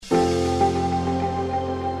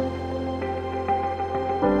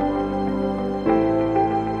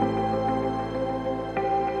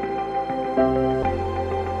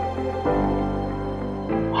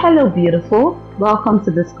Hello, beautiful. Welcome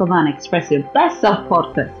to Discover and Express Your Best Self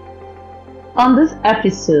podcast. On this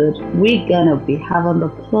episode, we're gonna be having the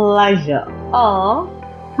pleasure of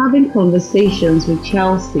having conversations with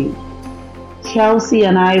Chelsea. Chelsea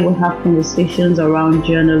and I will have conversations around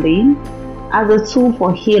journaling as a tool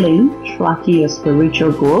for healing, tracking your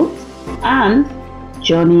spiritual growth, and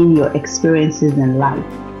journeying your experiences in life.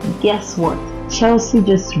 Guess what? Chelsea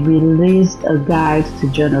just released a guide to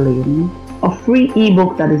journaling, a free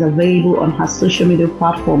ebook that is available on her social media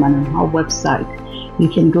platform and on her website. You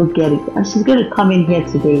can go get it. And she's going to come in here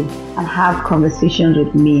today and have conversations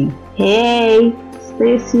with me. Hey,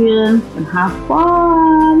 stay tuned and have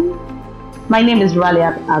fun. My name is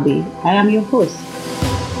Raliat Abi. I am your host.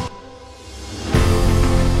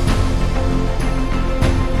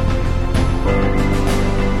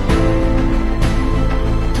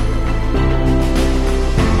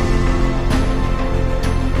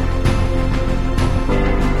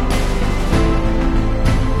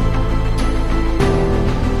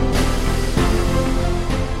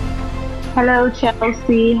 Hello,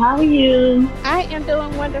 Chelsea. How are you? I am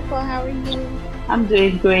doing wonderful. How are you? I'm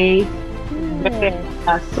doing great. Good.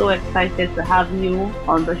 So excited to have you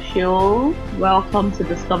on the show. Welcome to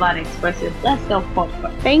Discover and Express Your Best Self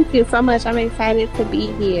podcast. Thank you so much. I'm excited to be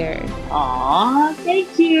here. Aw,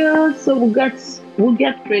 thank you. So we'll get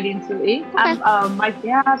straight into it. Okay. So I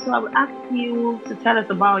will ask you to tell us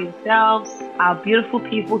about yourselves. Our beautiful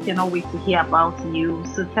people cannot wait to hear about you.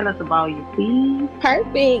 So tell us about you, please.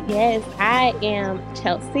 Perfect. Yes, I am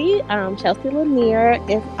Chelsea. Chelsea Lanier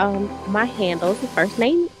is my handle, the first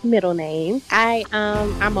name, middle name.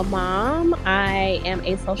 I'm a mom. I am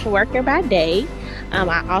a social worker by day.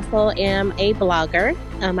 I also am a blogger.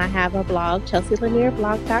 I have a blog,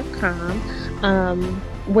 chelsealanierblog.com,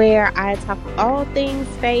 where I talk all things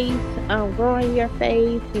faith, growing your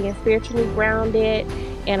faith, being spiritually grounded,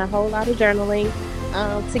 and a whole lot of journaling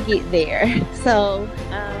to get there. So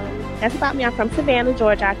that's about me. I'm from Savannah,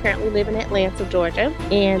 Georgia. I currently live in Atlanta, Georgia,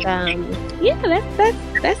 and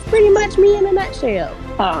that's pretty much me in a nutshell.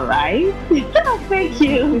 All right. Thank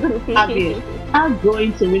you. I'm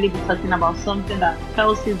going to really be talking about something that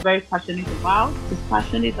Chelsea is very passionate about. She's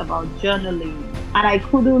passionate about journaling. And I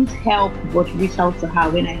couldn't help but reach out to her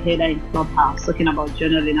when I heard her in Clubhouse talking about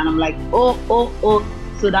journaling. And I'm like, oh.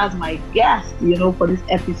 So that's my guest, for this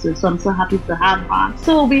episode. So I'm so happy to have her.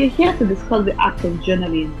 So we're here to discuss the act of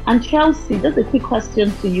journaling. And Chelsea, just a quick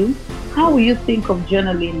question to you. How will you think of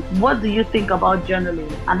journaling? What do you think about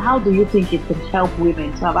journaling? And how do you think it can help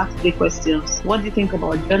women? So I've asked 3 questions. What do you think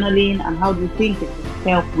about journaling? And how do you think it can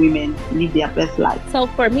help women live their best life? So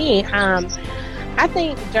for me, I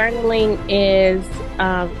think journaling is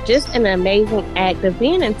just an amazing act of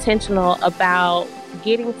being intentional about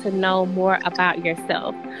getting to know more about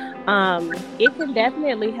yourself. It can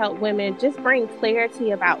definitely help women just bring clarity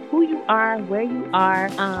about who you are, where you are,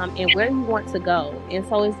 and where you want to go. And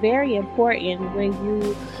so it's very important when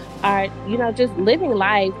you are, just living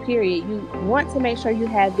life, period. You want to make sure you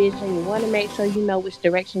have vision. You want to make sure you know which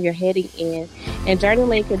direction you're heading in. And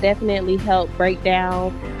journaling can definitely help break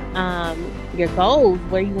down your goals,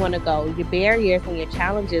 where you want to go, your barriers and your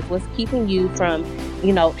challenges, what's keeping you from,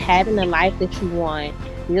 having the life that you want,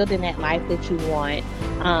 building that life that you want.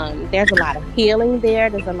 There's a lot of healing there.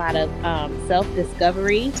 There's a lot of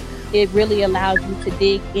self-discovery. It really allows you to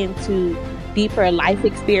dig into deeper life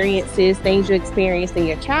experiences, things you experienced in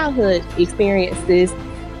your childhood experiences,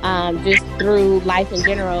 just through life in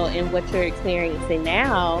general and what you're experiencing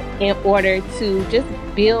now, in order to just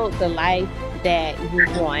build the life that you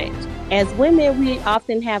want. As women, we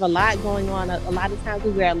often have a lot going on. A lot of times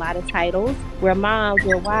we wear a lot of titles. We're moms,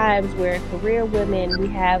 we're wives, we're career women. We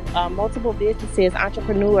have multiple businesses,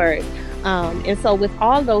 entrepreneurs. And so with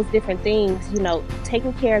all those different things,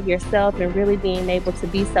 taking care of yourself and really being able to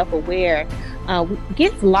be self-aware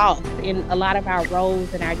gets lost in a lot of our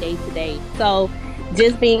roles in our day-to-day. So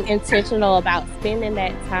just being intentional about spending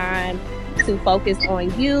that time to focus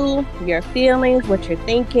on you, your feelings, what you're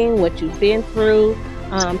thinking, what you've been through,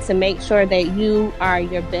 to make sure that you are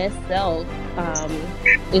your best self, can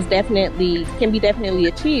be definitely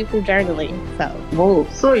achieved through journaling. Whoa,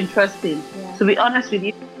 so interesting. Yeah. To be honest with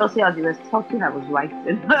you, Chelsea, as you were talking, I was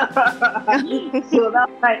writing. So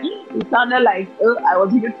that's like, it sounded like I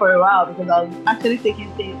was here for a while because I was actually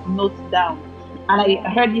taking notes down. And I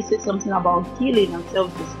heard you say something about healing and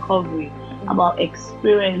self-discovery, about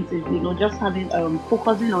experiences, just having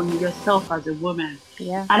focusing on yourself as a woman.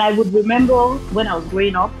 Yeah. And I would remember when I was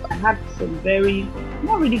growing up, I had some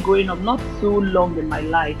not really growing up, not so long in my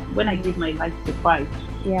life, when I gave my life to Christ.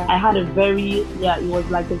 Yeah. I had it was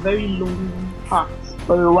like a very long path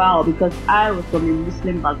for a while because I was from a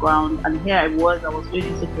Muslim background and here I was going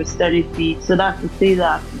into Christianity. So that's to say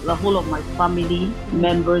that the whole of my family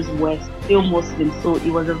members were still Muslim. So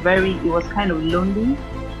it was kind of lonely.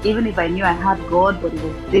 Even if I knew I had God, but it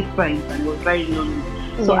was different and it was very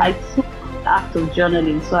lonely. So I took the act of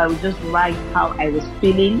journaling. So I would just write how I was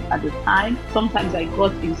feeling at the time. Sometimes I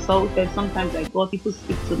got insulted. Sometimes I got people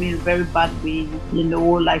speak to me in very bad ways.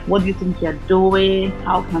 Like, what do you think you're doing?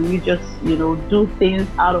 How can you just, do things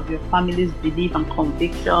out of your family's belief and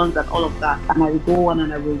convictions and all of that? And I would go on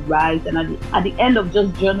and I would write. And at the end of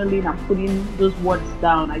just journaling and putting those words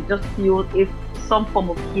down, I just feel if some form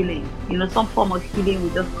of healing, some form of healing will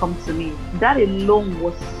just come to me. That alone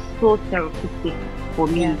was so therapeutic for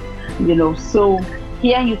me, So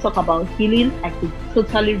hearing you talk about healing, I could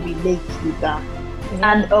totally relate with that.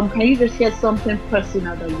 Yeah. And can you just share something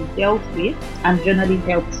personal that you dealt with and journaling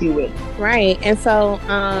helped you with? Right. And so,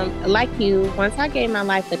 like you, once I gave my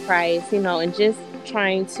life to Christ, and just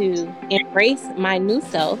trying to embrace my new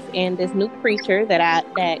self and this new creature that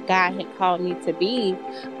God had called me to be,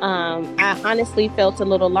 I honestly felt a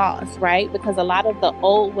little lost, right? Because a lot of my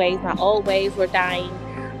old ways were dying.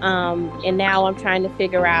 And now I'm trying to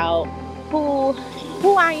figure out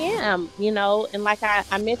who I am, and like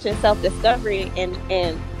I mentioned, self-discovery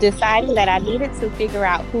and deciding that I needed to figure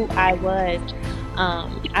out who I was.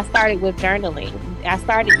 I started with journaling. I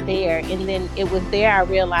started there, and then it was there I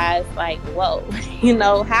realized, like, whoa,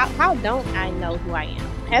 how don't I know who I am?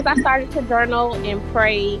 As I started to journal and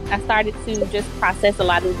pray, I started to just process a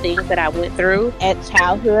lot of the things that I went through at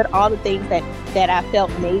childhood, all the things that I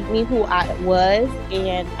felt made me who I was,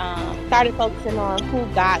 and started focusing on who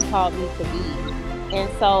God called me to be. And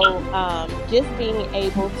so just being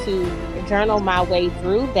able to journal my way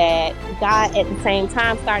through that, God at the same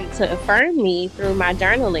time started to affirm me through my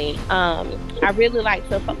journaling. I really like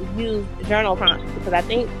to use journal prompts because I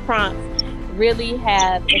think prompts really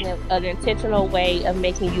have an intentional way of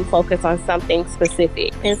making you focus on something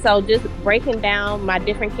specific. And so just breaking down my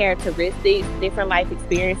different characteristics, different life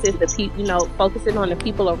experiences, focusing on the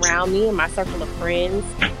people around me and my circle of friends,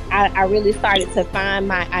 I really started to find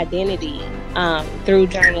my identity through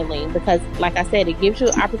journaling because, like I said, it gives you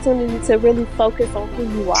an opportunity to really focus on who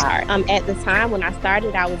you are. At the time when I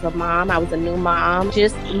started, I was a mom. I was a new mom.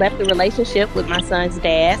 Just left the relationship with my son's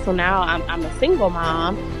dad. So now I'm a single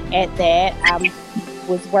mom. At that, I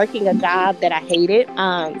was working a job that I hated,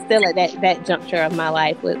 still at that juncture of my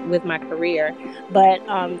life with my career. But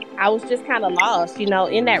I was just kind of lost,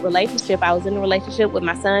 in that relationship. I was in a relationship with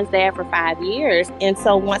my son's dad for 5 years. And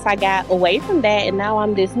so once I got away from that, and now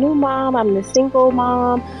I'm this new mom, I'm this single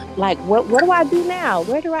mom, like, what do I do now?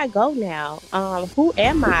 Where do I go now? Who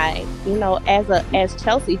am I, as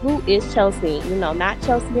Chelsea? Who is Chelsea? Not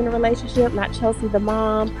Chelsea in a relationship, not Chelsea the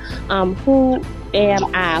mom. Who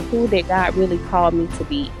am I? Who did God really call me to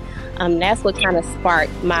be? That's what kind of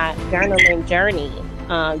sparked my journaling journey,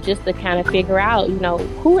 just to kind of figure out,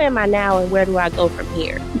 who am I now and where do I go from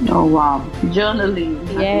here? Oh, wow. Journaling.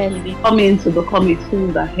 Yes. Coming to become a tool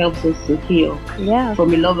that helps us to heal. Yeah.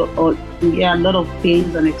 From a lot of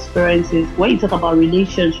pains and experiences. When you talk about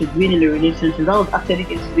relationships, being in a relationship, that was actually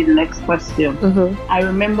going to be the next question. Mm-hmm. I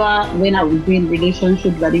remember when I would be in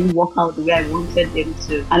relationships that didn't work out the way I wanted them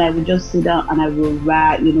to. And I would just sit down and I would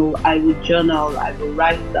write, I would journal, I would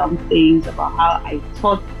write down things about how I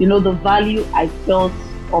thought, the value I felt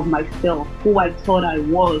of myself, who I thought I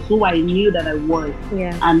was, who I knew that I was.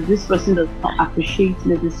 Yeah. And this person does not appreciate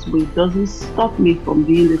me this way, doesn't stop me from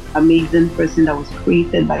being this amazing person that was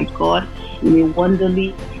created by God in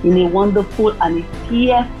a wonderful and a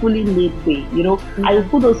fearfully made way. Mm-hmm. I would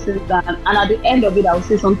put those things down, and at the end of it, I would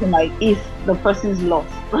say something like, if the person's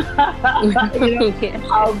lost. Yeah.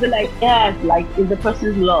 I'll be like, yes, like, if the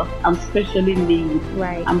person's lost, I'm specially made.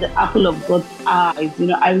 Right. I'm the apple of God's eyes.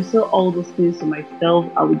 I would say all those things to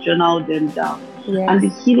myself. I would journal them down. Yes. And the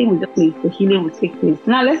healing will take place.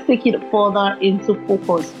 Now let's take it further into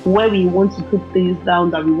focus, where we want to put things down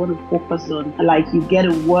that we want to focus on. Like, you get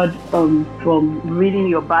a word from reading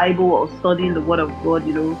your Bible or studying the Word of God.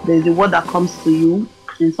 There's a word that comes to you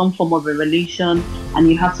in some form of revelation, and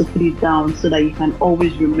you have to put it down so that you can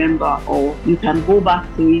always remember, or you can go back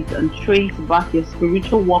to it and trace back your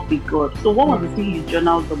spiritual walk with God. So what was the thing you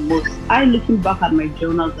journaled the most? Looking back at my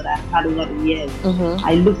journals that I had over the years, mm-hmm.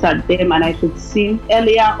 I looked at them and I could see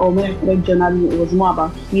earlier, or when I started journaling, it was more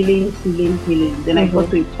about healing. Then mm-hmm. I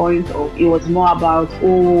got to a point of it was more about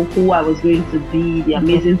who I was going to be, the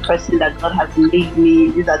amazing mm-hmm. person that God has made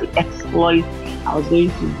me. These are the exploits I was going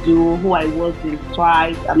to do, who I was in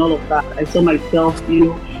Christ, and all of that. I saw myself,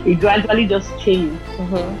 it gradually just changed.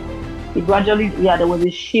 Mm-hmm. it gradually, yeah, there was a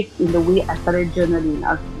shift in the way I started journaling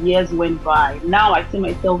as years went by. Now I see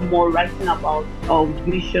myself more writing about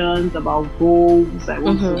visions, about goals I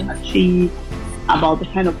want to achieve, about the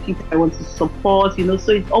kind of people I want to support,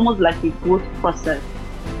 so it's almost like a growth process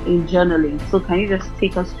in journaling. So can you just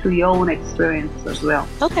take us through your own experience as well?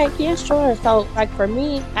 Okay, yeah, sure. So like for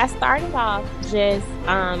me, I started off just,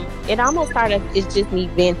 it almost started, it's just me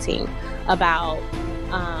venting about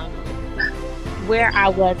where I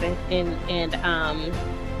was and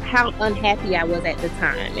how unhappy I was at the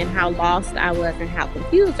time and how lost I was and how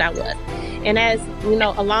confused I was. And as you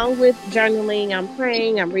know, along with journaling, I'm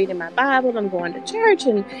praying, I'm reading my Bible, I'm going to church,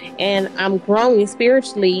 and I'm growing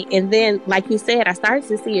spiritually. And then, like you said, I started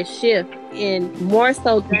to see a shift in more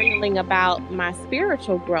so journaling about my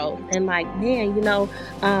spiritual growth. And like, man,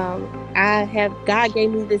 God gave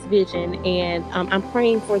me this vision, and I'm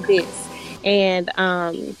praying for this. And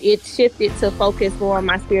it shifted to focus more on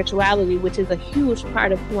my spirituality, which is a huge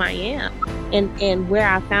part of who I am, and where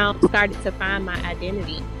I started to find my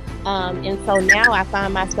identity. And so now I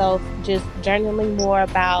find myself just journaling more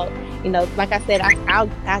about, like I said,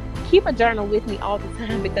 I keep a journal with me all the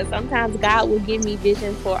time, because sometimes God will give me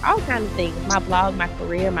visions for all kinds of things: my blog, my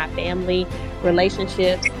career, my family,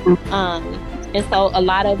 relationships. And so a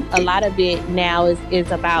lot of it now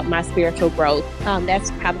is about my spiritual growth.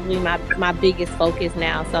 That's probably my biggest focus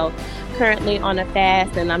now. So currently on a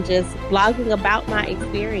fast, and I'm just blogging about my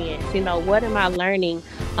experience. What am I learning?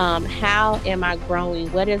 How am I growing?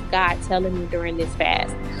 What is God telling me during this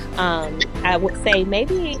fast? I would say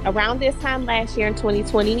maybe around this time last year in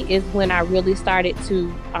 2020 is when I really started to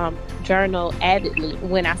journal avidly.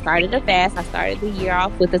 When I started a fast, I started the year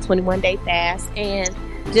off with a 21-day fast, and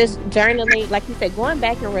just journaling, like you said, going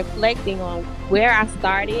back and reflecting on where I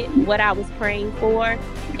started, what I was praying for.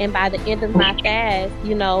 And by the end of my fast,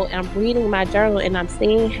 I'm reading my journal and I'm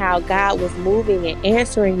seeing how God was moving and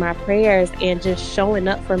answering my prayers and just showing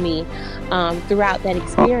up for me throughout that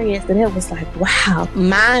experience. And it was like, wow,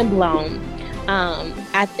 mind blown.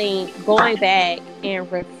 I think going back and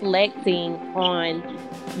reflecting on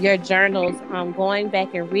your journals, going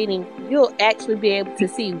back and reading, you'll actually be able to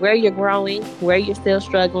see where you're growing, where you're still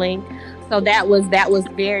struggling. So that was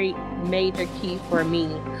very major key for me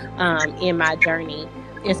in my journey,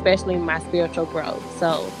 especially in my spiritual growth.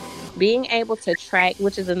 So being able to track,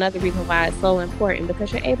 which is another reason why it's so important,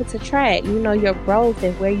 because you're able to track, your growth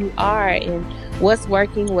and where you are and what's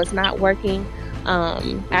working, what's not working.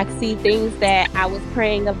 I see things that I was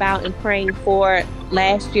praying about and praying for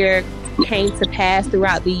last year came to pass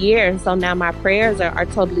throughout the year, and so now my prayers are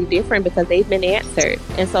totally different because they've been answered.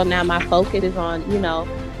 And so now my focus is on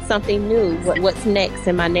something new, what's next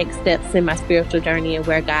in my next steps in my spiritual journey and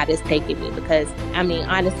where God is taking me. Because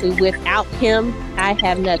honestly, without him I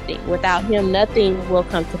have nothing. Without him, nothing will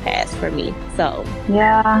come to pass for me. So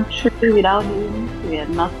yeah, truly, without him we are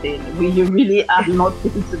nothing. You really are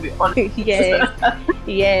nothing, to be honest.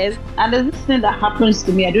 Yes. And there's this thing that happens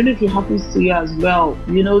to me, I don't know if it happens to you as well,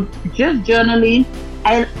 just journaling.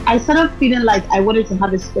 I started feeling like I wanted to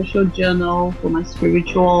have a special journal for my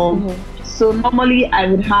spiritual. So normally I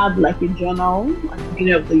would have like a journal at the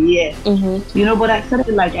beginning of the year, but I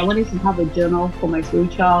started like I wanted to have a journal for my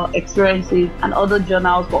spiritual experiences and other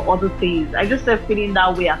journals for other things. I just started feeling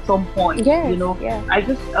that way at some point. I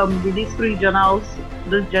just released 3 journals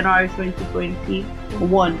this January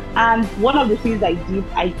 2021, and one of the things I did,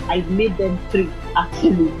 I made them 3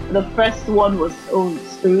 actually. The first one was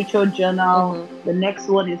spiritual journal. The next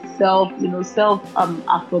one is self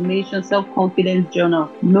affirmation, self-confidence journal,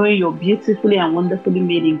 knowing you're beautifully and wonderfully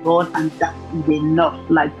made in God, and that is enough.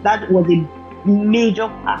 Like that was a major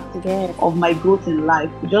part of my growth in life,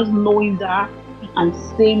 just knowing that and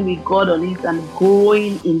staying with God on it and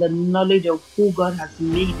growing in the knowledge of who God has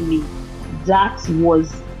made me. That's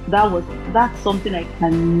something I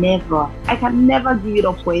can never give it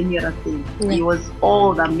up for any other thing. It was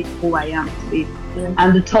all that made who I am today.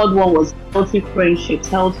 And the third one was healthy friendships,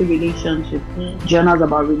 healthy relationships, journals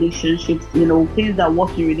about relationships, things that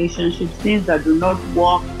work in relationships, things that do not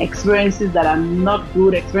work, experiences that are not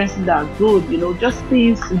good, experiences that are good, just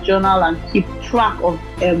things to journal and keep track of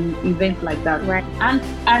events like that. Right.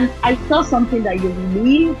 And I saw something that you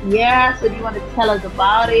believe, so do you want to tell us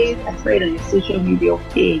about it? I saw it on your social media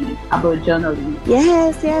page about journaling.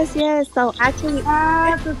 Yes. So actually,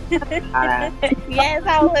 yes,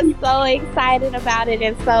 I was so excited about it.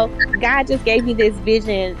 And so God just gave me this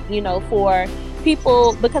vision, for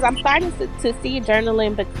people, because I'm starting to see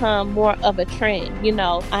journaling become more of a trend.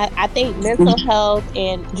 I think mental health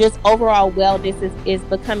and just overall wellness is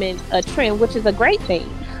becoming a trend, which is a great thing.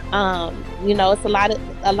 It's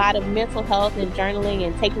a lot of mental health and journaling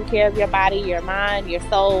and taking care of your body, your mind, your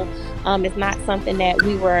soul. It's not something that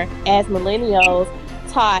we were, as millennials,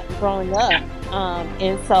 taught growing up.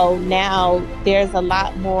 And so now there's a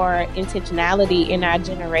lot more intentionality in our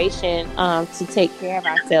generation to take care of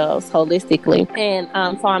ourselves holistically. And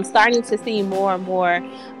so I'm starting to see more and more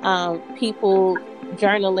people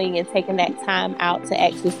journaling and taking that time out to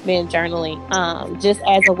actually spend journaling just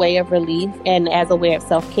as a way of relief and as a way of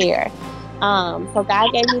self-care. So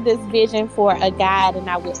God gave me this vision for a guide, and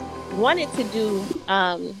I wanted to do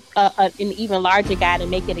an even larger guide and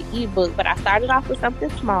make it an ebook, but I started off with something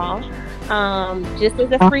small, just as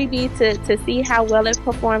a freebie to see how well it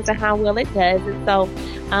performs and how well it does. And so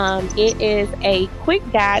it is a quick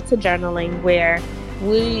guide to journaling where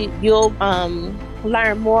you'll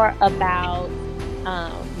learn more about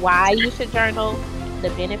why you should journal, the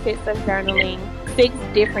benefits of journaling, 6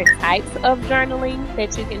 different types of journaling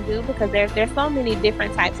that you can do, because there's so many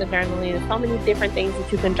different types of journaling and so many different things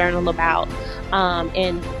that you can journal about,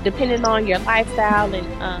 and depending on your lifestyle. And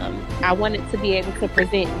I wanted to be able to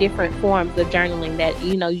present different forms of journaling that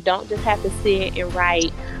you don't just have to sit and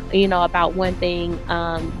write about one thing.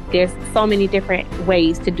 There's so many different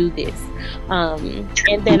ways to do this,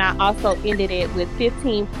 and then I also ended it with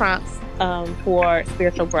 15 prompts for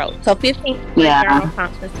spiritual growth. So 15 journal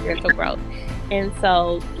prompts for spiritual growth. And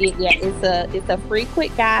so it's a free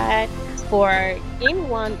quick guide for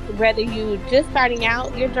anyone, whether you just starting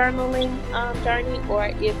out your journaling journey,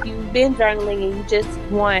 or if you've been journaling and you just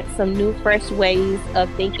want some new, fresh ways of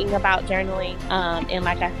thinking about journaling. And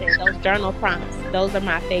like I said, those journal prompts, those are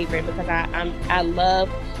my favorite, because I love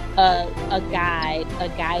a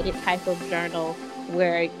guided type of journal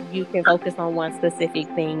where you can focus on one specific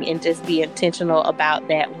thing and just be intentional about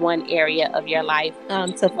that one area of your life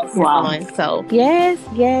to focus on. So yes,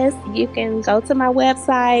 you can go to my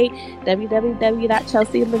website,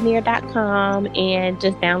 www.chelsealanier.com, and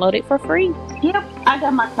just download it for free. Yep, I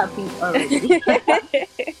got my copy already.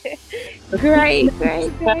 Great.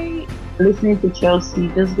 Listening to Chelsea,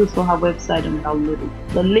 just go to her website and download it.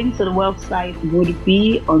 The link to the website would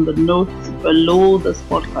be on the notes below this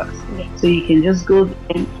podcast. Okay. So you can just go there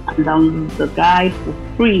and download the guide for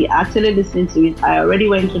free. Actually, listening to it, I already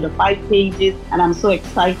went to the 5 pages, and I'm so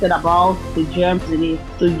excited about the germs in it.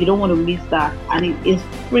 So you don't want to miss that. And it is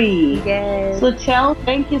free. Yes. So Chelsea,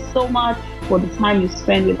 thank you so much for the time you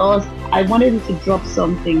spent with us. I wanted you to drop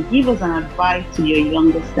something. Give us an advice to your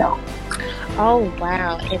younger self. Oh,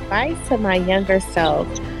 wow. Advice to my younger self.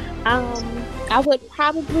 I would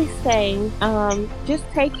probably say, just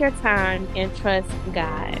take your time and trust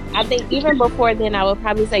God. I think even before then, I would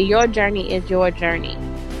probably say your journey is your journey.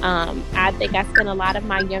 I think I spent a lot of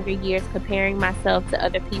my younger years comparing myself to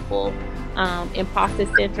other people. Imposter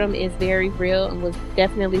syndrome is very real and was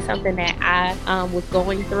definitely something that I was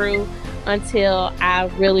going through until I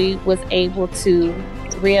really was able to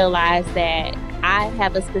realize that I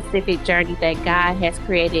have a specific journey that God has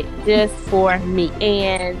created just for me.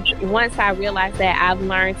 And once I realized that, I've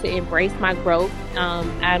learned to embrace my growth.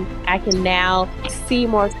 I can now see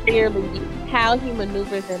more clearly how He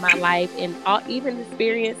maneuvers in my life, and even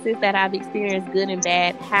experiences that I've experienced, good and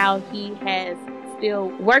bad, how He has still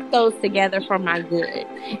worked those together for my good.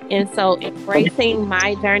 And so embracing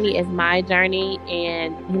my journey as my journey,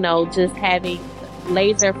 and, just having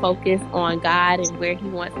laser focus on God and where He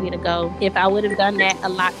wants me to go. If I would have done that a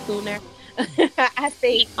lot sooner, I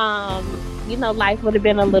think, life would have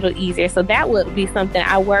been a little easier. So that would be something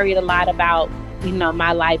I worried a lot about,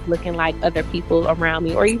 my life looking like other people around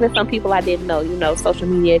me, or even some people I didn't know. Social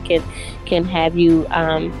media can have you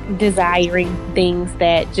desiring things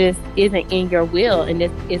that just isn't in your will, and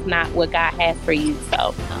it's not what God has for you.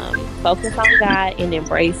 So focus on God and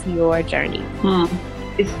embrace your journey.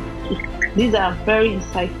 These are very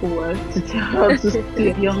insightful words to tell to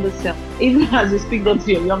your younger self. Even as you speak them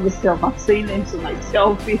to your younger self, I'm saying them to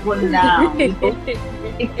myself even now. Take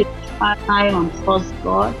your time and trust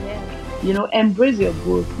God. Yeah. Embrace your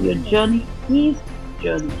growth. Your journey is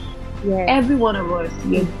your journey. Yes. Every one of us,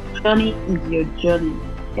 your journey is your journey.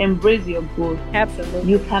 Embrace your growth. Absolutely.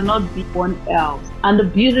 You cannot be one else. And the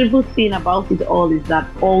beautiful thing about it all is that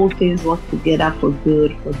all things work together for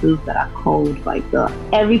good for those that are called by God.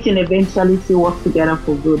 Everything eventually still works together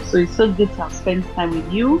for good. So it's so good to have spent time with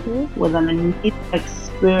you. Mm-hmm. Was an amazing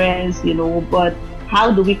experience, but how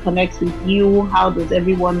do we connect with you? How does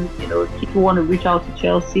everyone, if you want to reach out to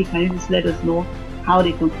Chelsea, can you just let us know how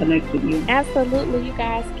they can connect with you. Absolutely. You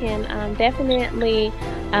guys can definitely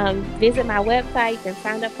visit my website. You can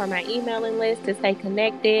sign up for my emailing list to stay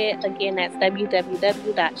connected. Again, that's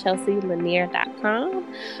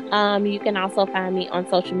www.chelsealanier.com. You can also find me on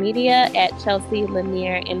social media at Chelsea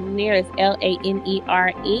Lanier, and Lanier is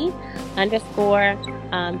LANERE _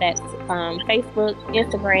 that's Facebook,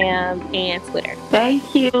 Instagram, and Twitter. Thank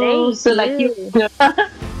you. Thank you.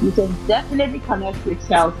 You can definitely connect with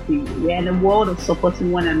Chelsea. We're in the world of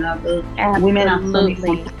supporting one another. Absolutely. Women are coming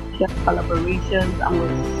from collaborations, and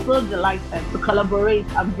we're so delighted to collaborate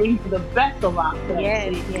and bring to the best of ourselves.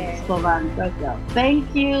 Yes.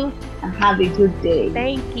 Thank you, and have a good day.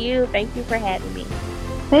 Thank you for having me.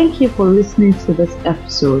 Thank you for listening to this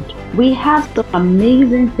episode. We have some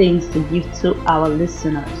amazing things to give to our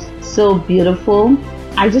listeners. So beautiful.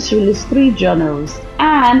 I just released 3 journals,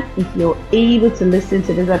 and if you're able to listen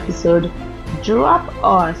to this episode, drop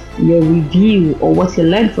us your review or what you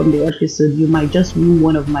learned from the episode. You might just win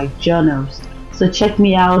one of my journals. So check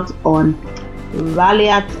me out on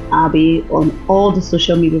Raliat Abbey on all the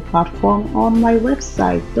social media platforms, on my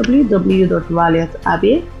website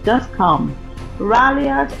www.raliatabbey.com.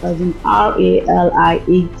 Raliat as in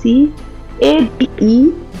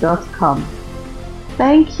RALIATABE.com.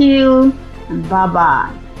 Thank you and bye bye.